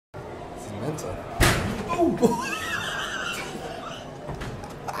mental. Oh!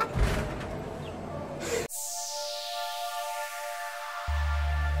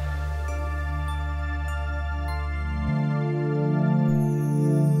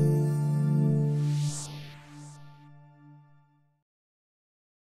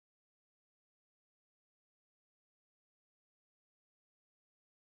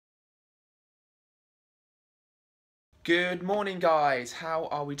 Good morning, guys. How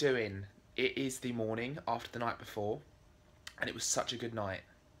are we doing? It is the morning after the night before, and it was such a good night.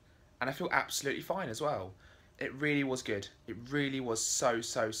 And I feel absolutely fine as well. It really was good. It really was so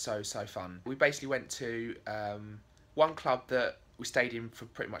fun. We basically went to one club that we stayed in for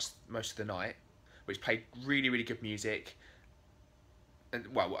pretty much most of the night, which played really good music, and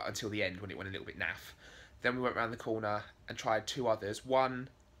well, until the end when it went a little bit naff. Then we went around the corner and tried two others. One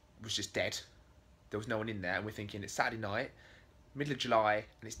was just dead. There was no one in there, and we're thinking it's Saturday night, middle of July,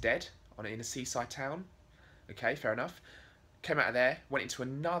 and it's dead in a seaside town. Okay, fair enough. Came out of there, went into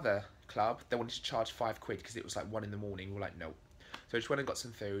another club. They wanted to charge £5 because it was like 1 in the morning. We were like, no. So we just went and got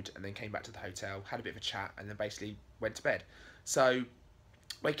some food, and then came back to the hotel, had a bit of a chat, and then basically went to bed. So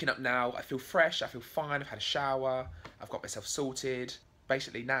waking up now, I feel fresh, I feel fine. I've had a shower, I've got myself sorted.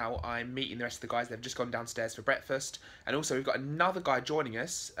 Basically now I'm meeting the rest of the guys. They've just gone downstairs for breakfast, and also we've got another guy joining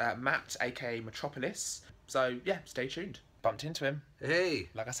us, Matt, aka Metropolis. So yeah, stay tuned. Bumped into him. Hey!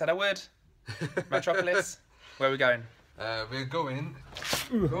 Like I said I would. Metropolis. Where are we going? We're going...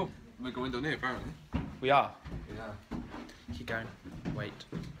 Oh, we're going down here apparently. We are. Yeah. Keep going. Wait.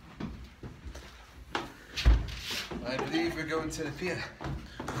 I believe we're going to the pier.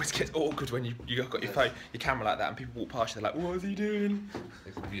 It always gets awkward when you got your phone, your camera like that, and people walk past you. They're like, "What is he doing?"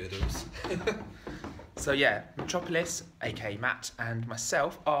 Like weirdos. So yeah, Metropolis, aka Matt, and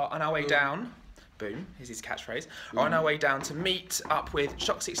myself are on our way down. Boom, here's his catchphrase. Are on our way down to meet up with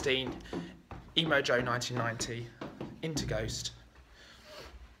Shock 16, Emo Joe 1990, Into Ghost,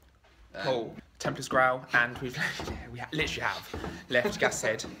 Paul, Templar's Growl, and we literally have left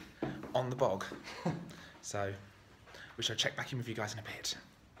Gashead on the bog. So we shall check back in with you guys in a bit.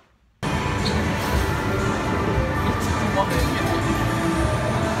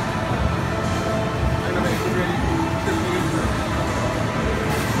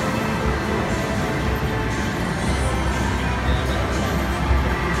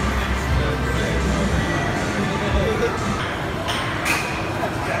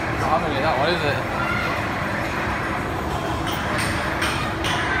 Not really that one, is it?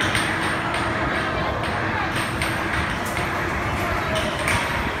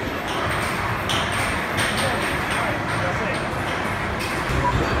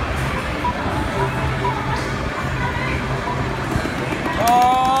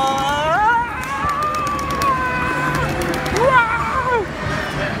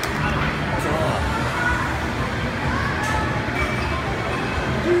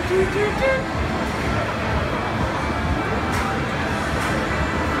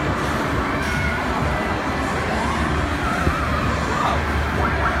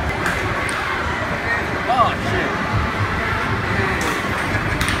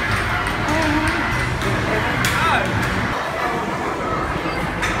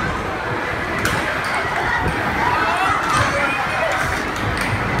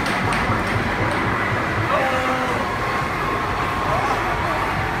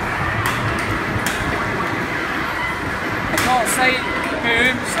 Can't say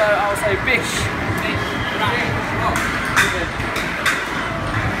boom, so I'll say bish.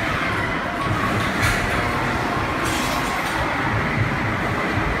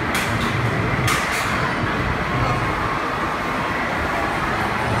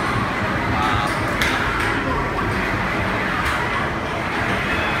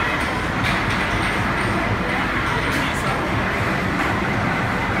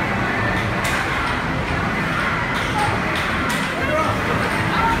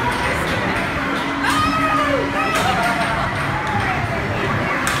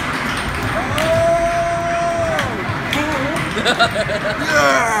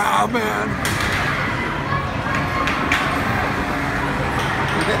 Yeah, man!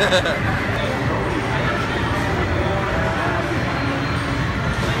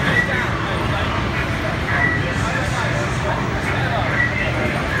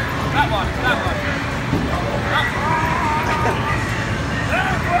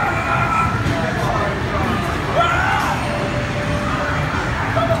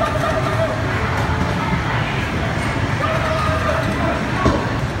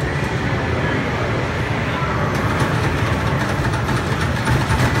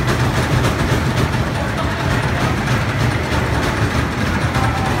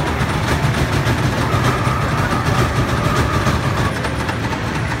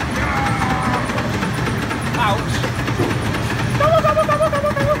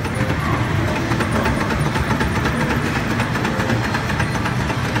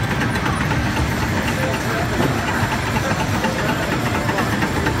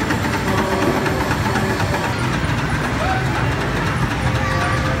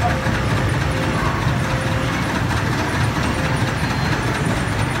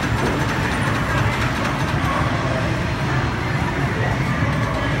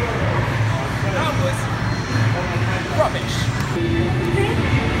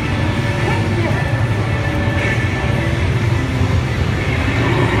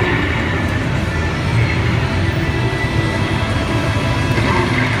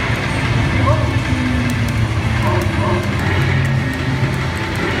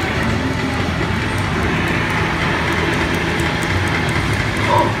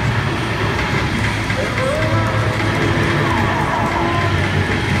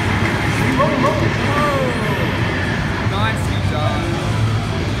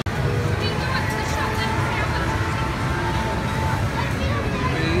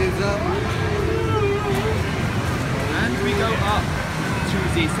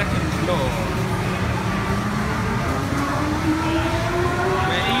 second floor.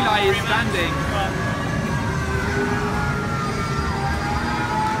 Where Eli is standing.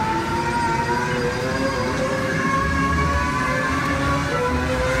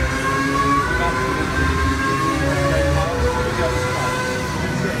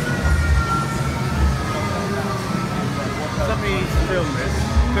 Somebody needs to film this.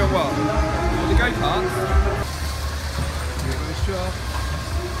 Film what? Well, the go-karts. Give it a shot.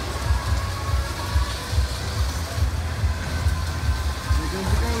 Here goes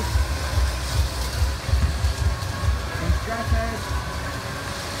the ghost. Some scrathead.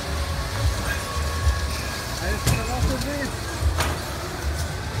 And it's Colossal Vids.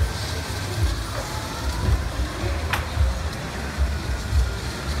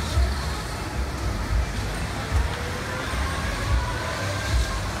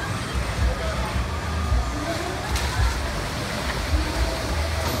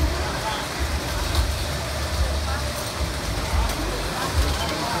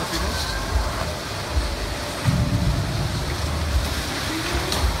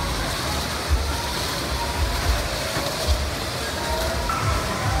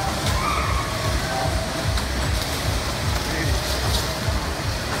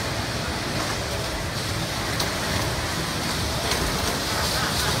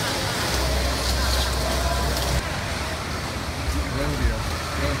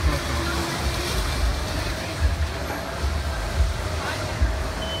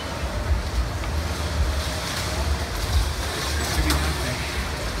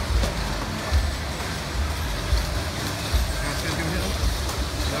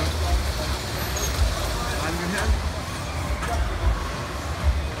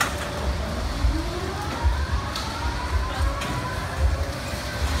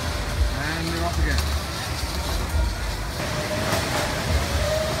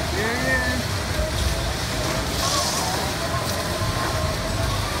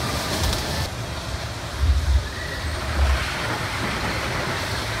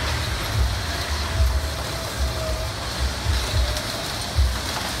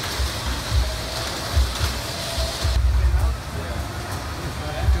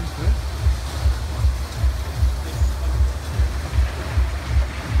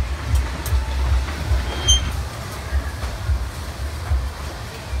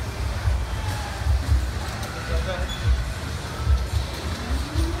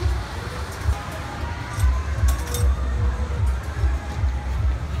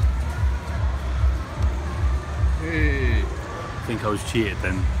 I was cheated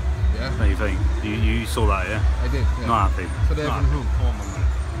then. Yeah. What do you think? You saw that, yeah? I did. Yeah. Not happy. So they're Not from happy. who? Come on, man.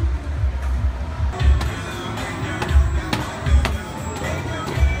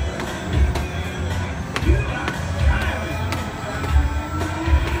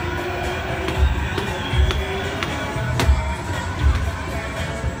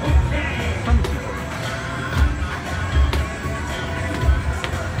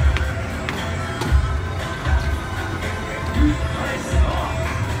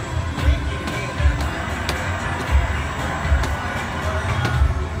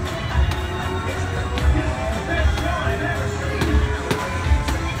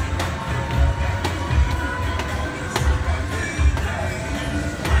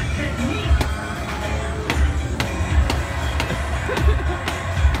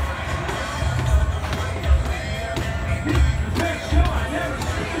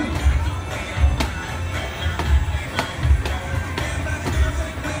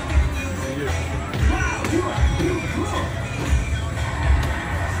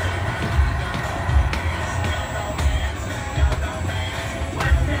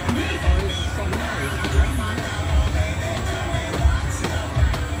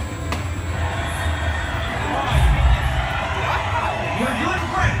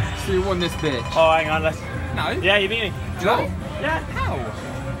 So you won this bitch? Oh, hang on, let's... No. Yeah, you beat me. Did I? Yeah. How?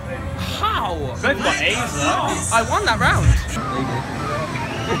 How? Both got A's, though. I won that round.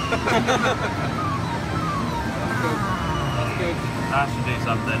 That's good. That should do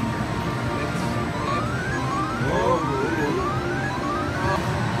something.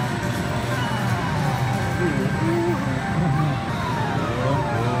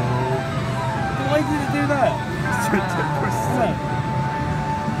 Why did it do that?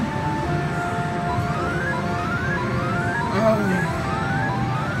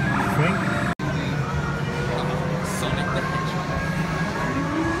 Sonic the Hedgehog.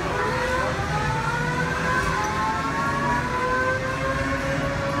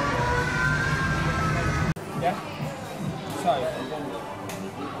 Yeah. So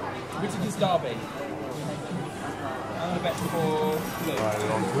Which is Derby? I'm going to bet for blue. Right,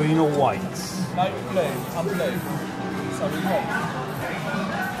 we're on green or white? No, blue. I'm blue. So we won.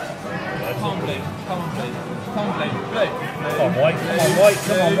 Come on, blue. Come on, blue. Come on, blue. Blue. Come on, white. Come on, white.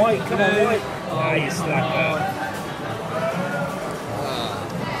 Come on, white. Come on, white. Ah, you slacker.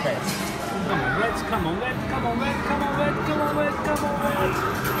 Come on, reds. Come on, red. Come on, red. Come on, red. Come on, red. Come on, red.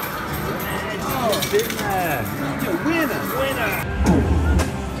 Oh, it's in there. You're a winner. Winner.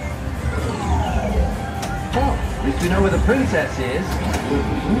 Well, at least we know where the princess is.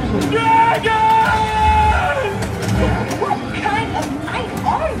 What kind of knight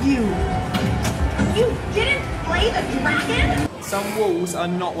are you? You didn't play the dragon? Some walls are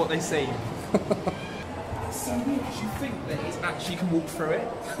not what they seem. It's so weird because you think that it's actually you can walk through it,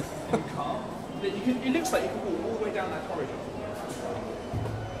 and you can't. That you can. It looks like you can walk all the way down that corridor.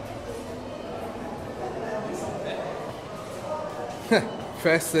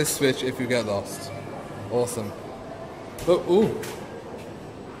 Press this switch if you get lost. Awesome. Oh, ooh.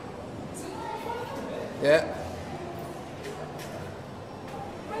 Yeah.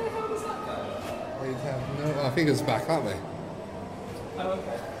 Where the hell does that go? No, I think it's back that way. Oh,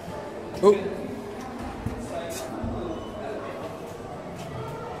 okay. Oh.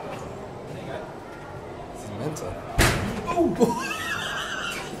 It's mental. Oh!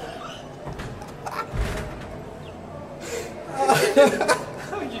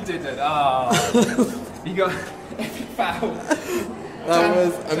 You didn't. Oh. You got epic foul. That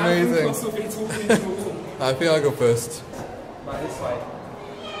was amazing. Colossal Vids walking into the wall. I think I'll go first. Right, this way.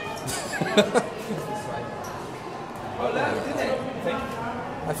 This way. Oh, look, did it? I think.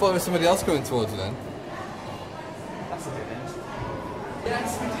 I thought there was somebody else going towards you then. That's a good end.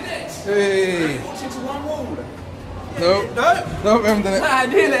 Yes, we did it! Hey! Walked into one wall. No. No! No, we haven't done it. Ah,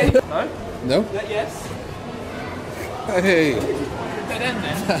 nearly. No? No? Yes. Hey! Dead end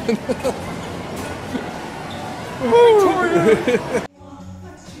then. Victoria!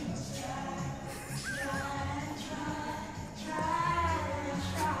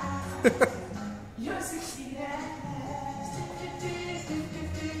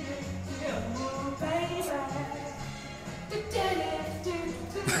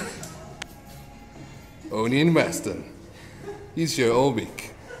 Only in Weston. He's here all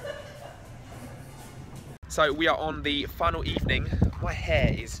week. So we are on the final evening. My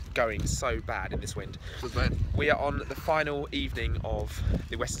hair is going so bad in this wind. Good man. We are on the final evening of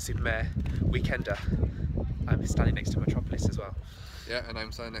the Weston-Super-Mare Weekender. I'm standing next to Metropolis as well. Yeah, and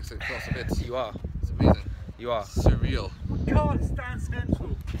I'm standing next to Colossal Vids. You are. It's amazing. You are. Surreal. God, stand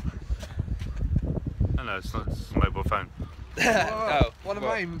central. Oh no, it's not. It's a mobile phone. Oh, One of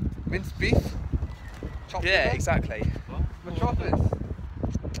well. mine, minced beef. Chopped Yeah, liver. exactly. Metropolis.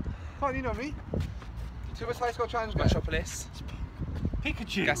 Can't you know me? Two of us high school challenge guy. Metropolis.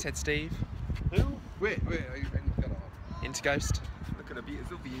 Pikachu. Gashead Steve. Who? Wait, I need to get it on. Interghost. Look at the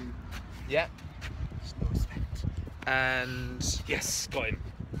beautiful view. Yeah. No respect. And Yes, got him.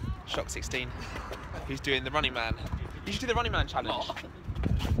 Shock 16, who's doing the Running Man. You should do the Running Man challenge.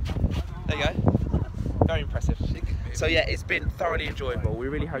 There you go. Very impressive. So yeah, it's been thoroughly enjoyable. We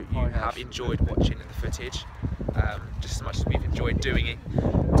really hope you have enjoyed watching the footage, just as much as we've enjoyed doing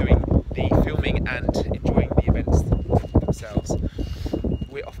the filming and enjoying the events themselves.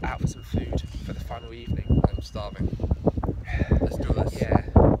 We're out for some food for the final evening. I'm starving. Let's do this. Yeah,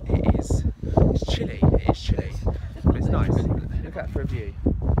 it is. It's chilly. It is chilly, but it's nice. Look at that for a view.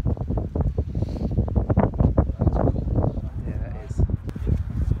 Yeah, that is.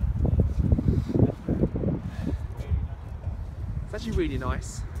 It's actually really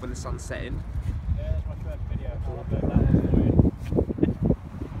nice when the sun's setting. Yeah, that's my first video. I'll upload that for you.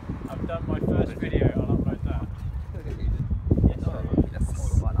 I've done my first video. I'll upload that. Yes,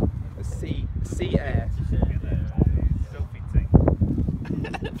 The sea air. Filthy thing.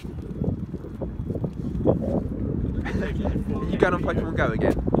 You going on Pokemon Go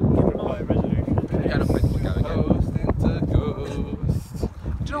again? High resolution. You going on Pokemon Go again? Ghost into ghost. Do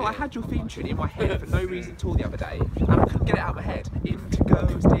you know what? I had your theme tune in my head for no reason at all the other day, and I couldn't get it out of my head. Into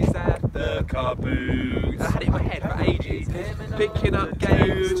Ghost is at the caboose. I had it in my head for ages. Picking up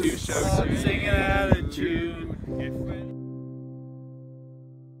games to show Singing out of tune.